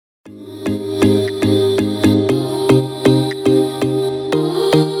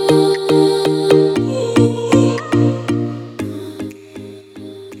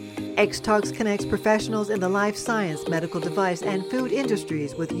X Talks connects professionals in the life science, medical device, and food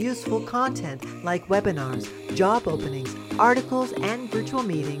industries with useful content like webinars, job openings, articles, and virtual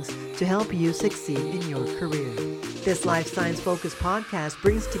meetings to help you succeed in your career. This life science focused podcast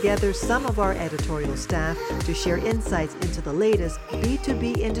brings together some of our editorial staff to share insights into the latest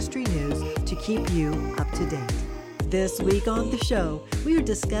B2B industry news to keep you up to date. This week on the show, we are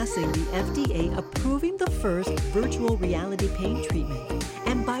discussing the FDA approving the first virtual reality pain treatment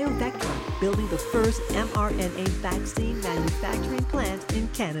and BioVectra building the first mRNA vaccine manufacturing plant in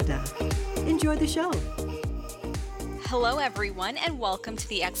Canada. Enjoy the show. Hello, everyone, and welcome to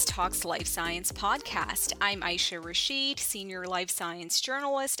the X Talks Life Science Podcast. I'm Aisha Rashid, Senior Life Science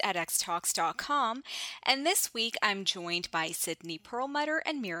Journalist at xtalks.com, and this week I'm joined by Sydney Perlmutter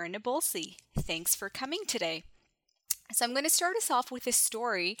and Mira Nabulsi. Thanks for coming today. So I'm going to start us off with a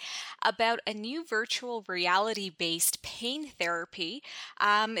story about a new virtual reality-based pain therapy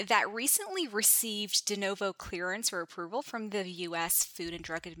that recently received de novo clearance or approval from the U.S. Food and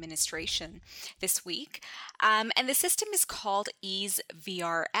Drug Administration this week. And the system is called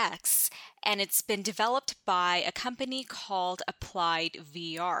EaseVRX, and it's been developed by a company called Applied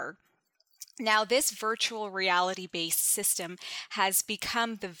VR. Now, this virtual reality-based system has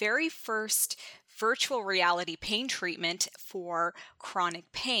become the very first virtual reality pain treatment for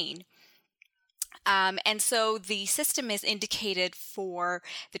chronic pain. And so the system is indicated for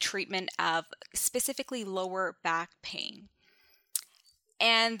the treatment of specifically lower back pain.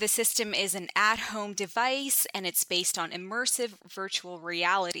 And the system is an at-home device, and it's based on immersive virtual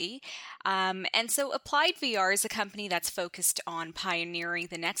reality. And so Applied VR is a company that's focused on pioneering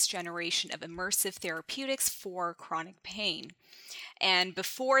the next generation of immersive therapeutics for chronic pain. And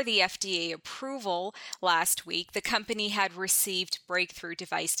before the FDA approval last week, the company had received breakthrough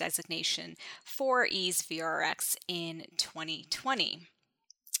device designation for EaseVRX in 2020.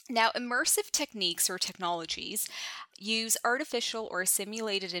 Now, immersive techniques or technologies use artificial or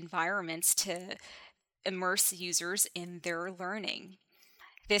simulated environments to immerse users in their learning.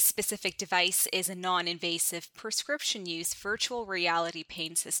 This specific device is a non-invasive prescription use virtual reality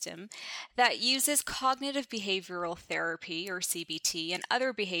pain system that uses cognitive behavioral therapy or CBT and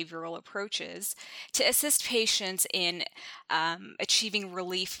other behavioral approaches to assist patients in achieving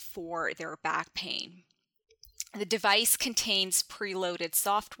relief for their back pain. The device contains preloaded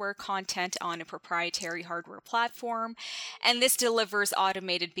software content on a proprietary hardware platform, and this delivers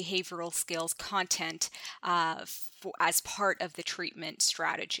automated behavioral skills content as part of the treatment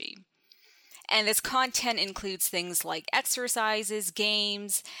strategy. And this content includes things like exercises,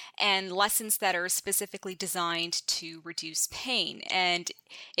 games, and lessons that are specifically designed to reduce pain. And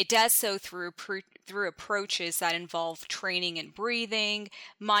it does so through approaches that involve training and breathing,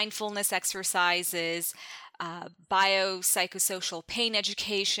 mindfulness exercises, biopsychosocial pain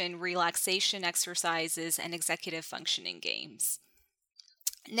education, relaxation exercises, and executive functioning games.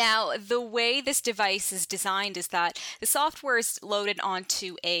 Now, the way this device is designed is that the software is loaded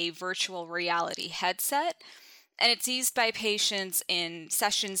onto a virtual reality headset, and it's used by patients in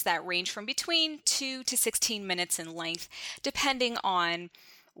sessions that range from between 2 to 16 minutes in length, depending on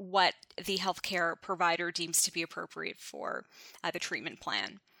what the healthcare provider deems to be appropriate for the treatment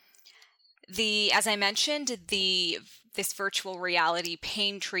plan. As I mentioned, this virtual reality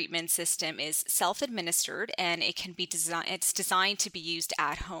pain treatment system is self-administered, and it's designed to be used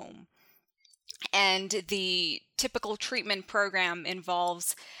at home. And the typical treatment program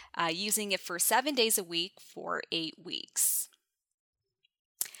involves using it for 7 days a week for 8 weeks.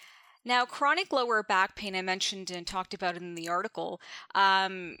 Now, chronic lower back pain, I mentioned and talked about in the article,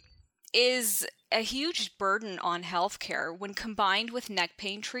 is a huge burden on healthcare. When combined with neck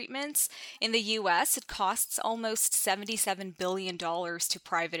pain treatments, in the U.S., it costs almost $77 billion to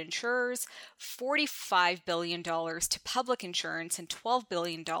private insurers, $45 billion to public insurance, and $12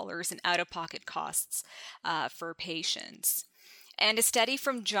 billion in out-of-pocket costs for patients. And a study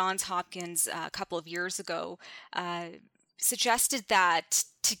from Johns Hopkins a couple of years ago suggested that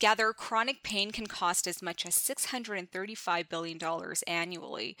together chronic pain can cost as much as $635 billion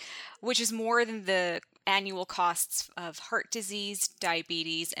annually, which is more than the annual costs of heart disease,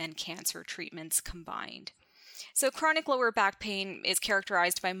 diabetes, and cancer treatments combined. So chronic lower back pain is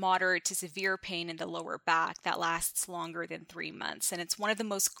characterized by moderate to severe pain in the lower back that lasts longer than 3 months, and it's one of the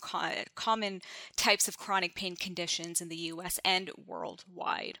most common types of chronic pain conditions in the U.S. and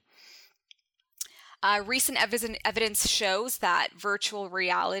worldwide. Recent evidence shows that virtual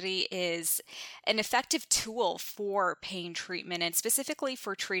reality is an effective tool for pain treatment and specifically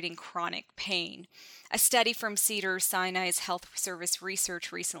for treating chronic pain. A study from Cedars-Sinai's Health Service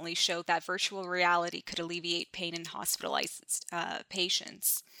Research recently showed that virtual reality could alleviate pain in hospitalized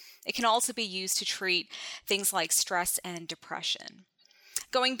patients. It can also be used to treat things like stress and depression.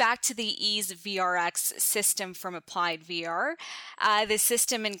 Going back to the Ease VRX system from Applied VR, the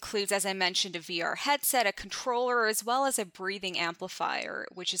system includes, as I mentioned, a VR headset, a controller, as well as a breathing amplifier,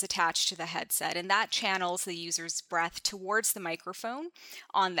 which is attached to the headset, and that channels the user's breath towards the microphone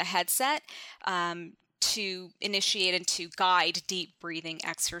on the headset to initiate and to guide deep breathing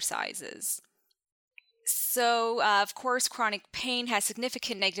exercises. So, of course, chronic pain has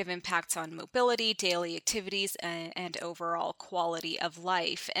significant negative impacts on mobility, daily activities, and overall quality of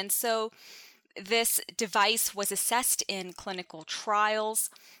life. And so this device was assessed in clinical trials,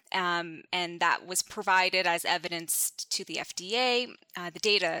 and that was provided as evidence to the FDA. The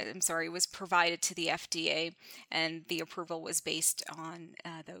data, was provided to the FDA, and the approval was based on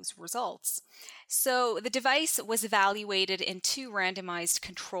those results. So the device was evaluated in 2 randomized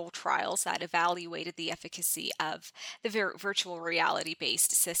control trials that evaluated the efficacy of the virtual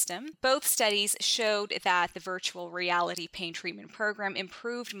reality-based system. Both studies showed that the virtual reality pain treatment program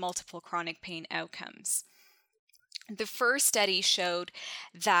improved multiple chronic pain outcomes. The first study showed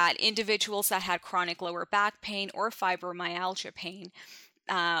that individuals that had chronic lower back pain or fibromyalgia pain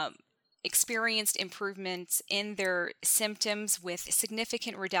experienced improvements in their symptoms with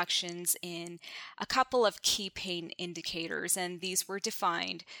significant reductions in a couple of key pain indicators, and these were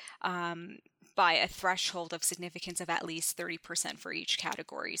defined by a threshold of significance of at least 30% for each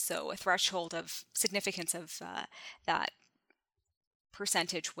category. So a threshold of significance of that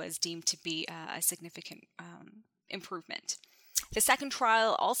percentage was deemed to be a significant improvement. The second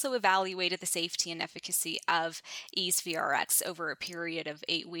trial also evaluated the safety and efficacy of Ease VRX over a period of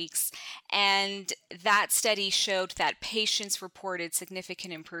 8 weeks, and that study showed that patients reported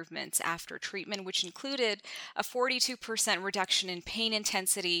significant improvements after treatment, which included a 42% reduction in pain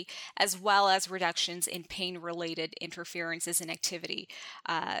intensity, as well as reductions in pain-related interferences in activity.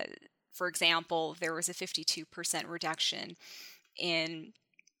 For example, there was a 52% reduction in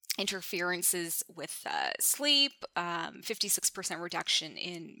interferences with sleep, 56% reduction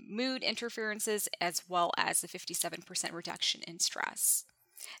in mood interferences, as well as a 57% reduction in stress.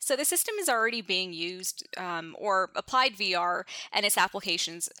 So the system is already being used, or Applied VR and its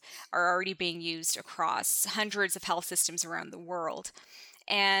applications are already being used across hundreds of health systems around the world.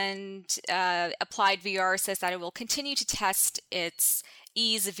 And Applied VR says that it will continue to test its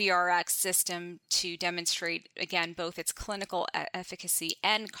Ease VRX system to demonstrate, again, both its clinical efficacy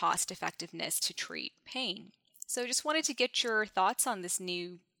and cost effectiveness to treat pain. So just wanted to get your thoughts on this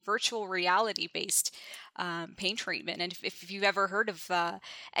new virtual reality-based pain treatment, and if you've ever heard of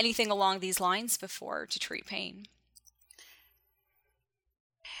anything along these lines before to treat pain.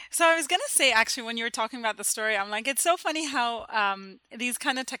 So I was going to say, actually, when you were talking about the story, I'm like, it's so funny how these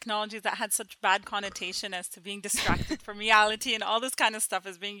kind of technologies that had such bad connotation as to being distracted from reality and all this kind of stuff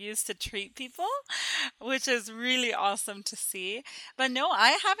is being used to treat people, which is really awesome to see. But no,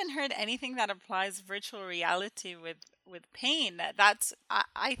 I haven't heard anything that applies virtual reality with pain.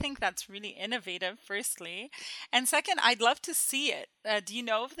 I think that's really innovative, firstly. And second, I'd love to see it. Do you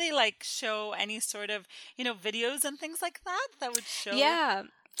know if they show any sort of, videos and things like that would show? Yeah.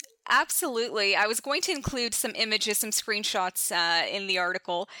 Absolutely. I was going to include some images, some screenshots in the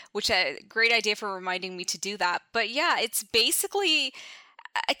article, which great idea for reminding me to do that. But yeah, it's basically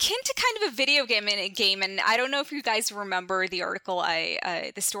akin to kind of a video game in a game. And I don't know if you guys remember the article,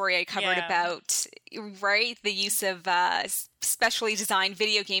 the story I covered about, right? The use of specially designed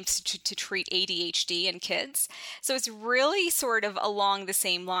video games to treat ADHD in kids. So it's really sort of along the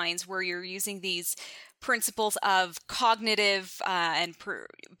same lines where you're using these principles of cognitive and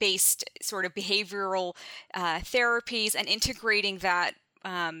based sort of behavioral therapies and integrating that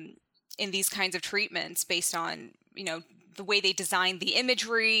in these kinds of treatments based on, the way they design the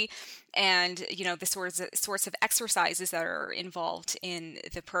imagery and, the sorts of exercises that are involved in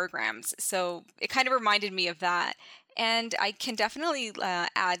the programs. So it kind of reminded me of that. And I can definitely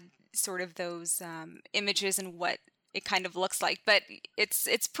add sort of those images and what it kind of looks like, but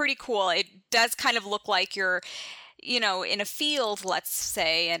it's pretty cool. It does kind of look like you're, in a field, let's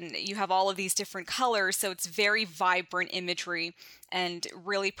say, and you have all of these different colors. So it's very vibrant imagery and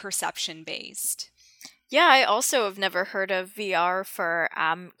really perception based. Yeah, I also have never heard of VR for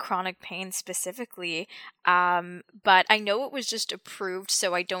chronic pain specifically, but I know it was just approved,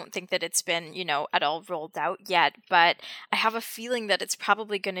 so I don't think that it's been, at all rolled out yet, but I have a feeling that it's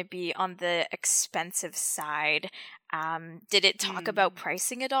probably going to be on the expensive side. Did it talk about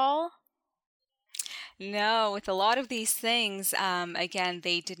pricing at all? No, with a lot of these things, again,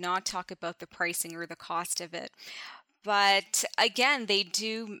 they did not talk about the pricing or the cost of it. But again, they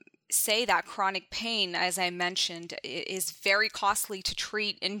do say that chronic pain, as I mentioned, is very costly to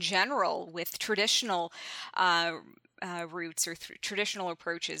treat in general with traditional routes or traditional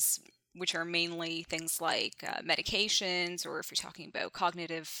approaches, which are mainly things like medications, or if you're talking about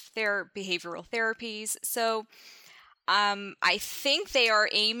cognitive behavioral therapies. So I think they are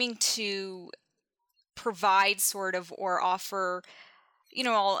aiming to provide sort of or offer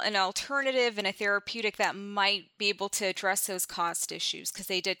an alternative and a therapeutic that might be able to address those cost issues, because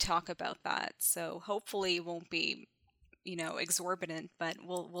they did talk about that. So hopefully it won't be, exorbitant, but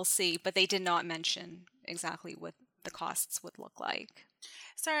we'll see. But they did not mention exactly what the costs would look like.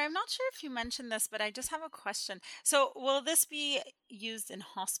 Sorry, I'm not sure if you mentioned this, but I just have a question. So will this be used in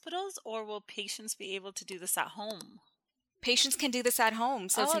hospitals, or will patients be able to do this at home? Patients can do this at home.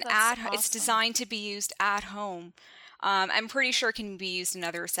 So awesome. It's designed to be used at home. I'm pretty sure it can be used in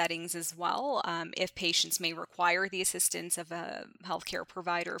other settings as well, if patients may require the assistance of a healthcare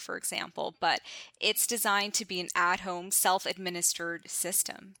provider, for example. But it's designed to be an at-home, self-administered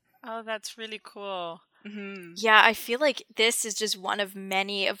system. Oh, that's really cool. Mm-hmm. Yeah, I feel like this is just one of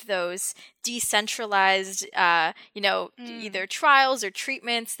many of those decentralized, either trials or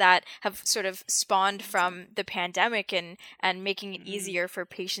treatments that have sort of spawned from the pandemic and making it easier for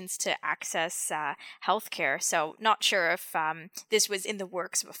patients to access healthcare. So not sure if this was in the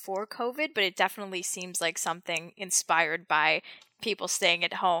works before COVID, but it definitely seems like something inspired by people staying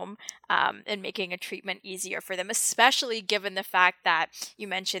at home and making a treatment easier for them, especially given the fact that you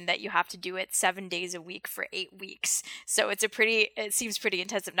mentioned that you have to do it 7 days a week for 8 weeks. So it seems pretty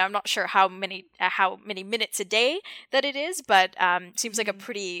intensive. Now I'm not sure how many minutes a day that it is, but seems like a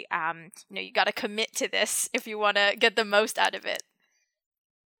pretty you got to commit to this if you want to get the most out of it.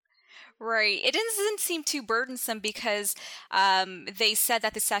 Right. It doesn't seem too burdensome because they said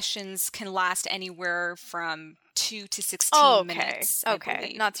that the sessions can last anywhere from 2 to 16 minutes.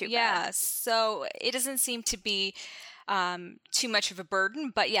 Okay, not too bad. Yeah, so it doesn't seem to be too much of a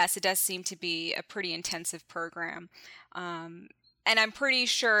burden, but yes, it does seem to be a pretty intensive program. And I'm pretty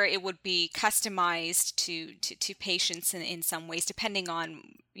sure it would be customized to patients in some ways, depending on,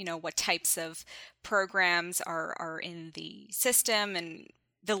 what types of programs are in the system and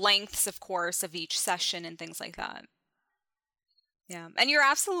the lengths, of course, of each session and things like that. Yeah, and you're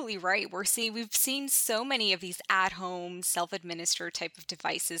absolutely right. We've seen so many of these at-home, self-administered type of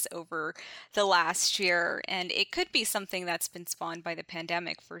devices over the last year, and it could be something that's been spawned by the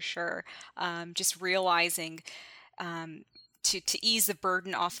pandemic for sure. Just realizing to ease the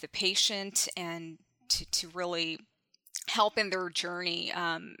burden off the patient and to really help in their journey,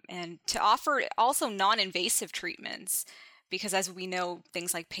 and to offer also non-invasive treatments, because as we know,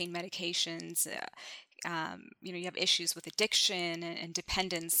 things like pain medications. You have issues with addiction and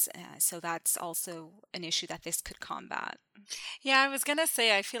dependence, so that's also an issue that this could combat. Yeah, I was gonna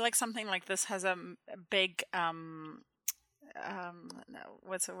say, I feel like something like this has a big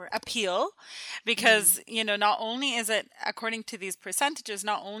what's the word, appeal, because not only is it, according to these percentages,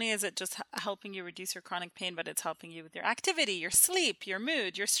 not only is it just helping you reduce your chronic pain, but it's helping you with your activity, your sleep, your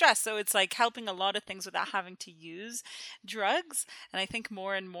mood, your stress. So it's like helping a lot of things without having to use drugs. And I think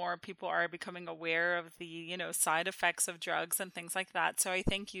more and more people are becoming aware of the side effects of drugs and things like that. So I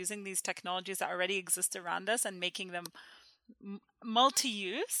think using these technologies that already exist around us and making them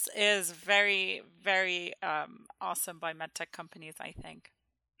multi-use is very, very awesome by medtech companies, I think.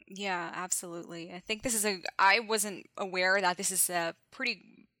 Yeah, absolutely. I think I wasn't aware that this is a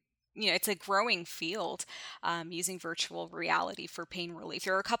pretty, it's a growing field, using virtual reality for pain relief.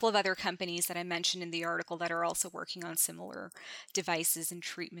 There are a couple of other companies that I mentioned in the article that are also working on similar devices and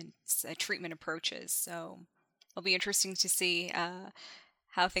treatment approaches. So it'll be interesting to see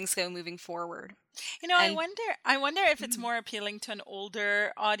how things go moving forward. I wonder if it's more appealing to an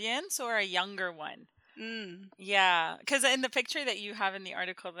older audience or a younger one. Yeah, because in the picture that you have in the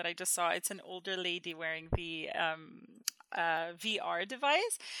article that I just saw, it's an older lady wearing the VR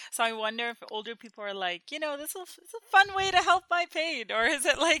device. So I wonder if older people are like, this is a fun way to help my pain, or is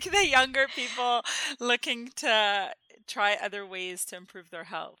it like the younger people looking to try other ways to improve their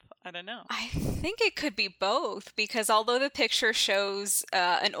health? I don't know. I think it could be both, because although the picture shows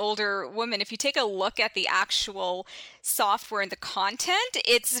an older woman, if you take a look at the actual software and the content,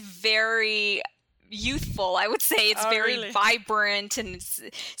 it's very, youthful. I would say it's very really? vibrant, and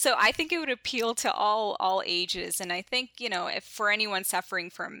so I think it would appeal to all ages. And I think, if for anyone suffering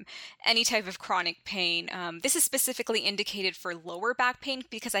from any type of chronic pain, this is specifically indicated for lower back pain,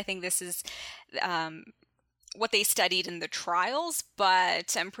 because I think this is what they studied in the trials,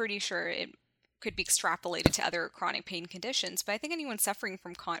 but I'm pretty sure it could be extrapolated to other chronic pain conditions. But I think anyone suffering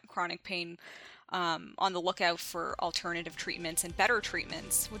from chronic pain, on the lookout for alternative treatments and better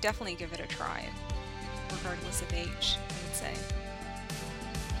treatments, would definitely give it a try, regardless of age, I would say.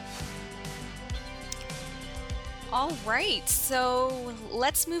 All right, so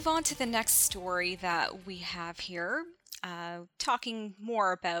let's move on to the next story that we have here, talking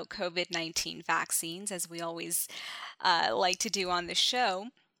more about COVID-19 vaccines, as we always like to do on the show.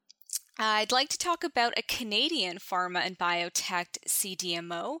 I'd like to talk about a Canadian pharma and biotech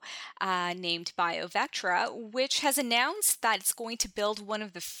CDMO named BioVectra, which has announced that it's going to build one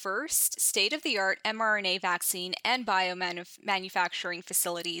of the first state-of-the-art mRNA vaccine and biomanufacturing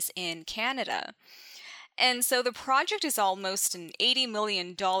facilities in Canada. And so the project is almost an $80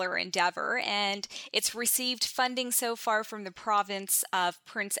 million endeavor, and it's received funding so far from the province of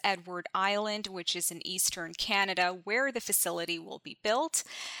Prince Edward Island, which is in eastern Canada, where the facility will be built,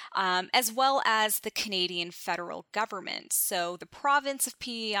 as well as the Canadian federal government. So the province of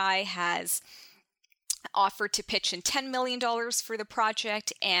PEI has offered to pitch in $10 million for the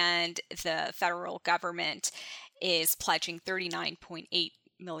project, and the federal government is pledging $39.8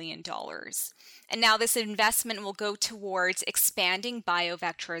 million. And now this investment will go towards expanding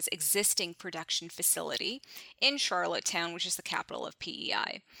BioVectra's existing production facility in Charlottetown, which is the capital of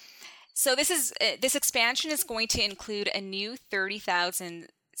PEI. So this expansion is going to include a new 30,000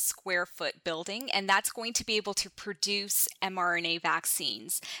 square foot building, and that's going to be able to produce mRNA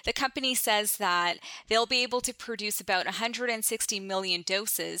vaccines. The company says that they'll be able to produce about 160 million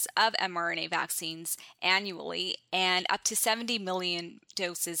doses of mRNA vaccines annually, and up to 70 million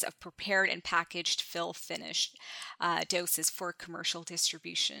doses of prepared and packaged fill-finish doses for commercial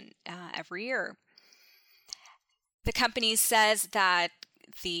distribution every year. The company says that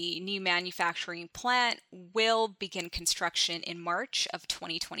the new manufacturing plant will begin construction in March of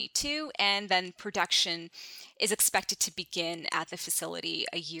 2022, and then production is expected to begin at the facility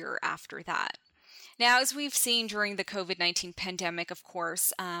a year after that. Now, as we've seen during the COVID-19 pandemic, of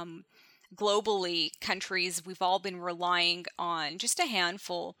course, globally, countries, we've all been relying on just a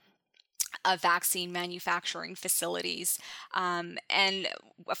handful of vaccine manufacturing facilities. And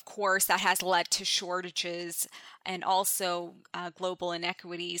of course, that has led to shortages and also global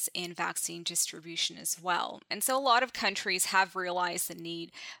inequities in vaccine distribution as well. And so a lot of countries have realized the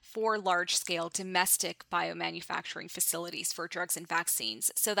need for large-scale domestic biomanufacturing facilities for drugs and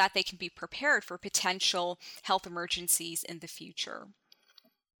vaccines so that they can be prepared for potential health emergencies in the future.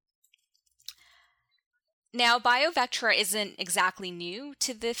 Now, BioVectra isn't exactly new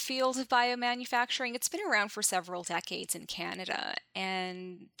to the field of biomanufacturing. It's been around for several decades in Canada,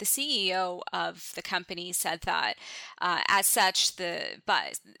 and the CEO of the company said that, as such, the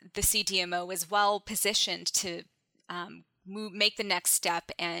CDMO is well positioned to make the next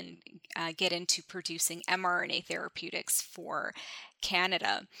step and get into producing mRNA therapeutics for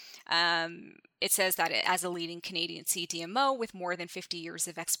Canada. It says that as a leading Canadian CDMO with more than 50 years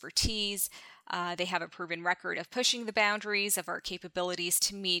of expertise, they have a proven record of pushing the boundaries of our capabilities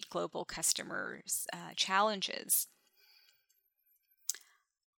to meet global customers' challenges.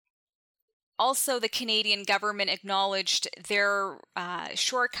 Also, the Canadian government acknowledged their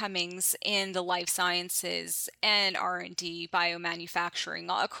shortcomings in the life sciences and R&D biomanufacturing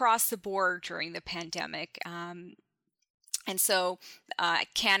across the board during the pandemic. And so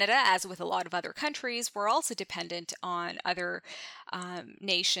Canada, as with a lot of other countries, were also dependent on other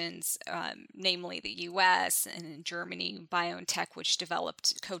nations, namely the US and Germany, BioNTech, which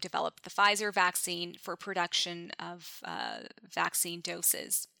co-developed the Pfizer vaccine for production of vaccine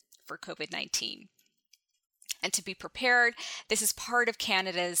doses for COVID-19. And to be prepared, this is part of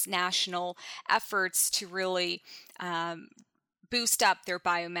Canada's national efforts to really boost up their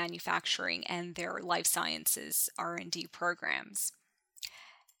biomanufacturing and their life sciences R&D programs.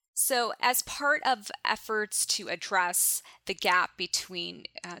 So as part of efforts to address the gap between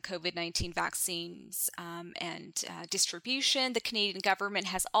COVID-19 vaccines and distribution, the Canadian government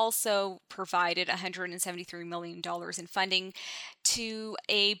has also provided $173 million in funding to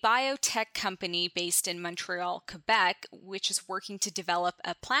a biotech company based in Montreal, Quebec, which is working to develop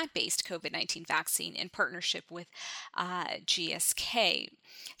a plant-based COVID-19 vaccine in partnership with GSK.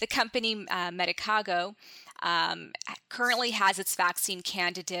 The company Medicago currently has its vaccine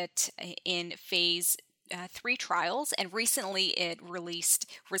candidate in phase 3 trials, and recently it released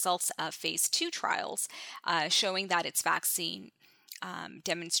results of phase 2 trials showing that its vaccine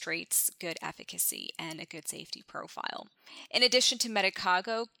demonstrates good efficacy and a good safety profile. In addition to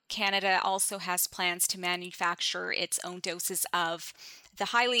Medicago, Canada also has plans to manufacture its own doses of the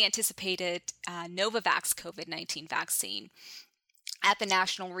highly anticipated Novavax COVID-19 vaccine at the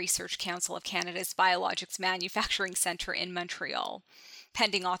National Research Council of Canada's Biologics Manufacturing Centre in Montreal,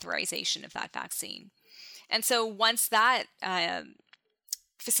 pending authorization of that vaccine. And so once that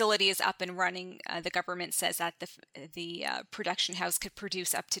facility is up and running, the government says that the production house could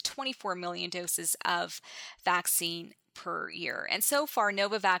produce up to 24 million doses of vaccine per year. And so far,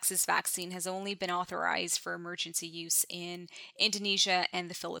 Novavax's vaccine has only been authorized for emergency use in Indonesia and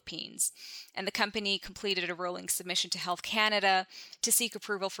the Philippines. And the company completed a rolling submission to Health Canada to seek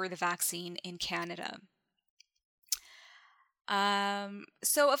approval for the vaccine in Canada.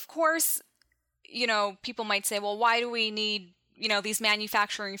 So of course, people might say, well, why do we need these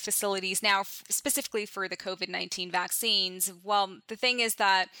manufacturing facilities now specifically for the COVID-19 vaccines? Well, the thing is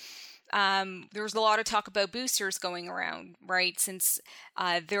that there's a lot of talk about boosters going around, right? Since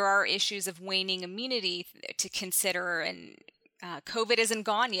there are issues of waning immunity to consider, and COVID isn't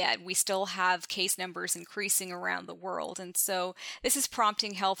gone yet. We still have case numbers increasing around the world. And so this is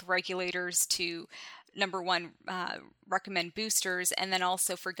prompting health regulators to, number one, recommend boosters, and then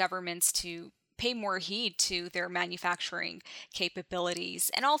also for governments to pay more heed to their manufacturing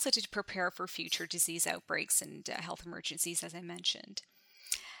capabilities, and also to prepare for future disease outbreaks and health emergencies, as I mentioned.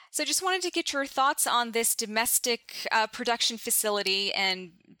 So just wanted to get your thoughts on this domestic production facility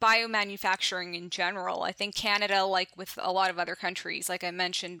and biomanufacturing in general. I think Canada, like with a lot of other countries, like I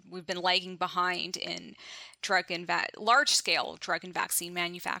mentioned, we've been lagging behind in large-scale drug and vaccine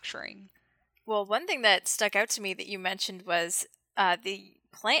manufacturing. Well, one thing that stuck out to me that you mentioned was the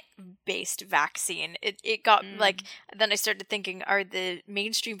plant-based vaccine. It got then I started thinking, are the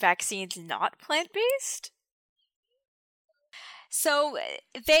mainstream vaccines not plant-based? So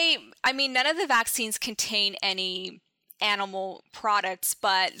none of the vaccines contain any animal products,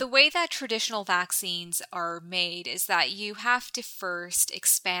 but the way that traditional vaccines are made is that you have to first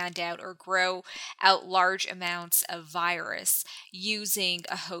expand out or grow out large amounts of virus using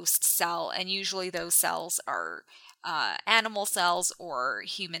a host cell, and usually those cells are animal cells or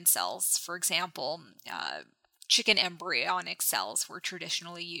human cells. For example, chicken embryonic cells were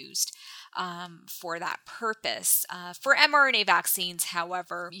traditionally used for that purpose. For mRNA vaccines,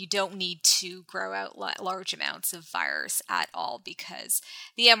 however, you don't need to grow out large amounts of virus at all because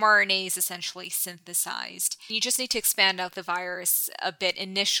the mRNA is essentially synthesized. You just need to expand out the virus a bit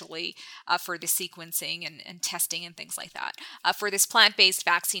initially for the sequencing and testing and things like that. For this plant-based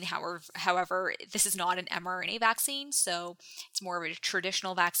vaccine, however, this is not an mRNA vaccine, so it's more of a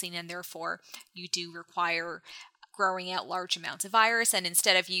traditional vaccine, and therefore you do require growing out large amounts of virus, and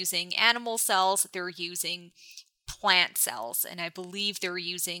instead of using animal cells, they're using plant cells, and I believe they're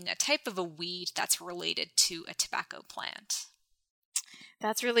using a type of a weed that's related to a tobacco plant.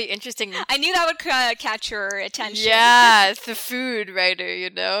 That's really interesting. I knew that would catch your attention. Yeah, it's the food writer,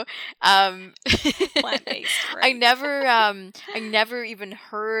 Plant-based, right? I never even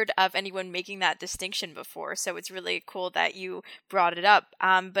heard of anyone making that distinction before, so it's really cool that you brought it up.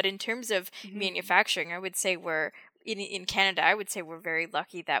 But in terms of manufacturing, I would say we're in Canada. I would say we're very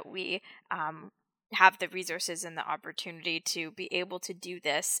lucky that we have the resources and the opportunity to be able to do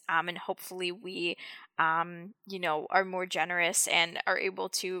this, and hopefully we are more generous and are able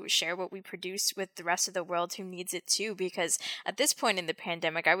to share what we produce with the rest of the world who needs it too, because at this point in the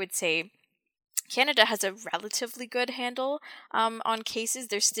pandemic, I would say Canada has a relatively good handle on cases.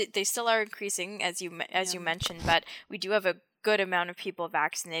 They still are increasing, as you mentioned, but we do have a good amount of people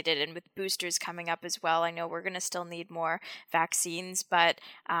vaccinated, and with boosters coming up as well, I know we're going to still need more vaccines, but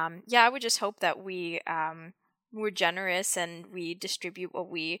I would just hope that we're generous and we distribute what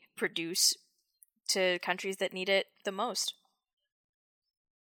we produce to countries that need it the most.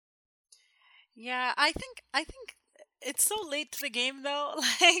 Yeah, I think it's so late to the game though.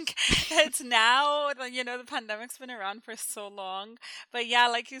 Like, it's now, the pandemic's been around for so long. But yeah,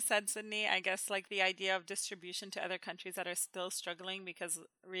 like you said, Sydney, I guess like the idea of distribution to other countries that are still struggling, because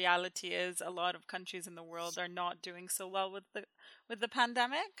reality is a lot of countries in the world are not doing so well with the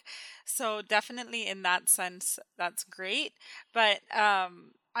pandemic. So definitely in that sense, that's great. But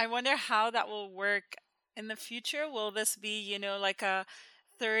I wonder how that will work in the future. Will this be, like a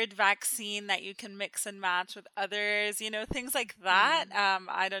third vaccine that you can mix and match with others, things like that?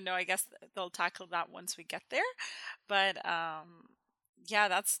 I don't know. I guess they'll tackle that once we get there. But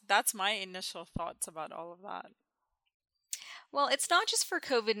that's my initial thoughts about all of that. Well, it's not just for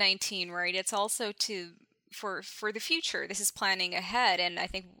COVID-19, right? It's also for the future. This is planning ahead, and I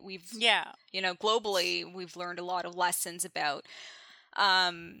think we've globally we've learned a lot of lessons about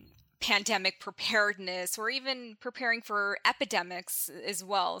pandemic preparedness, or even preparing for epidemics as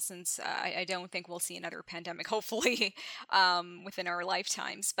well, since I don't think we'll see another pandemic, hopefully, within our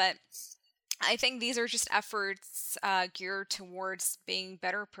lifetimes. But I think these are just efforts geared towards being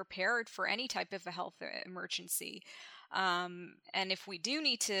better prepared for any type of a health emergency. And if we do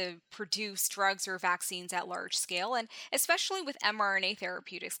need to produce drugs or vaccines at large scale, and especially with mRNA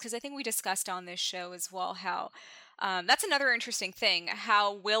therapeutics, because I think we discussed on this show as well how that's another interesting thing,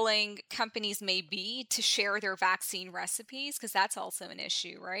 how willing companies may be to share their vaccine recipes, because that's also an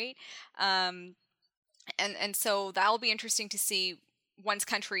issue, right? And so that'll be interesting to see once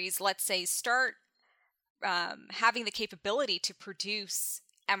countries, let's say, start having the capability to produce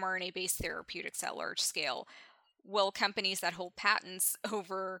mRNA-based therapeutics at large scale. Will companies that hold patents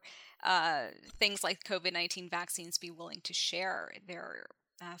over things like COVID-19 vaccines be willing to share their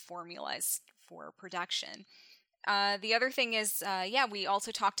formulas for production? The other thing is, we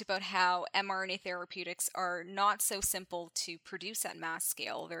also talked about how mRNA therapeutics are not so simple to produce at mass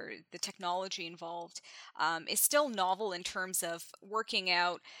scale. The technology involved is still novel in terms of working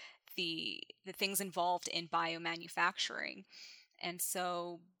out the things involved in biomanufacturing. And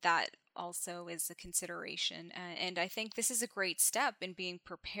so that also is a consideration. And I think this is a great step in being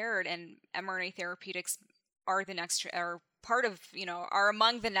prepared, and mRNA therapeutics are are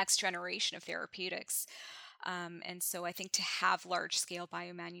among the next generation of therapeutics. And so I think to have large-scale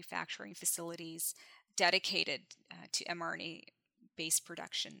biomanufacturing facilities dedicated to mRNA-based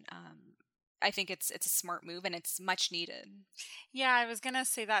production, I think it's a smart move, and it's much needed. Yeah, I was going to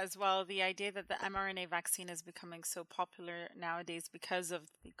say that as well. The idea that the mRNA vaccine is becoming so popular nowadays because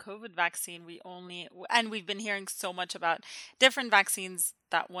of the COVID vaccine, we've been hearing so much about different vaccines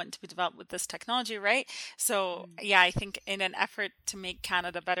that want to be developed with this technology, right? So I think in an effort to make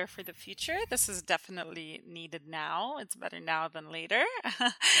Canada better for the future, this is definitely needed now. It's better now than later.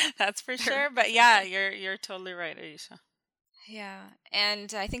 That's for sure. But yeah, you're totally right, Aisha. Yeah,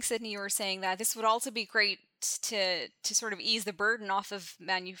 and I think, Sydney, you were saying that this would also be great to sort of ease the burden off of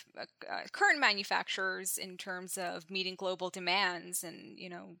current manufacturers in terms of meeting global demands, and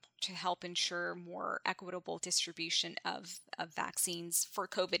to help ensure more equitable distribution of vaccines for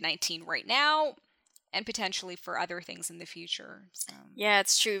COVID-19 right now, and potentially for other things in the future. So. Yeah,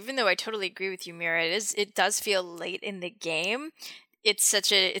 it's true. Even though I totally agree with you, Mira, it does feel late in the game. It's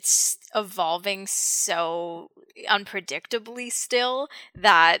evolving so unpredictably still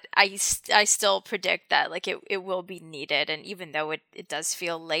that I still predict that it will be needed. And even though it does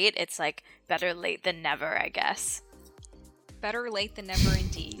feel late, it's better late than never, I guess. Better late than never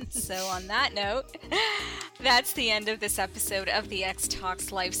indeed. So on that note, that's the end of this episode of the X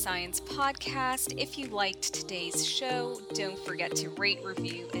Talks Life Science podcast. If you liked today's show, don't forget to rate,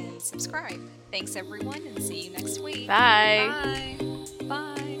 review, and subscribe. Thanks everyone, and see you next week. Bye. Bye.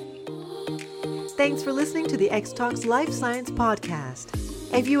 Bye. Thanks for listening to the X Talks Life Science podcast.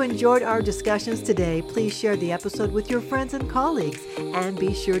 If you enjoyed our discussions today, please share the episode with your friends and colleagues, and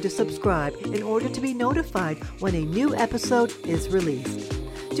be sure to subscribe in order to be notified when a new episode is released.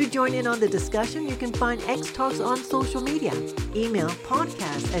 To join in on the discussion, you can find X Talks on social media, email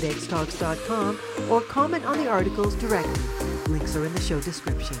podcast@xtalks.com, or comment on the articles directly. Links are in the show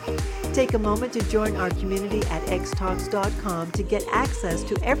description. Take a moment to join our community at xtalks.com to get access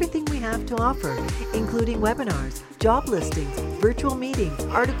to everything we have to offer, including webinars, job listings, virtual meetings,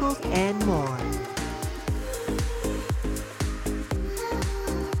 articles, and more.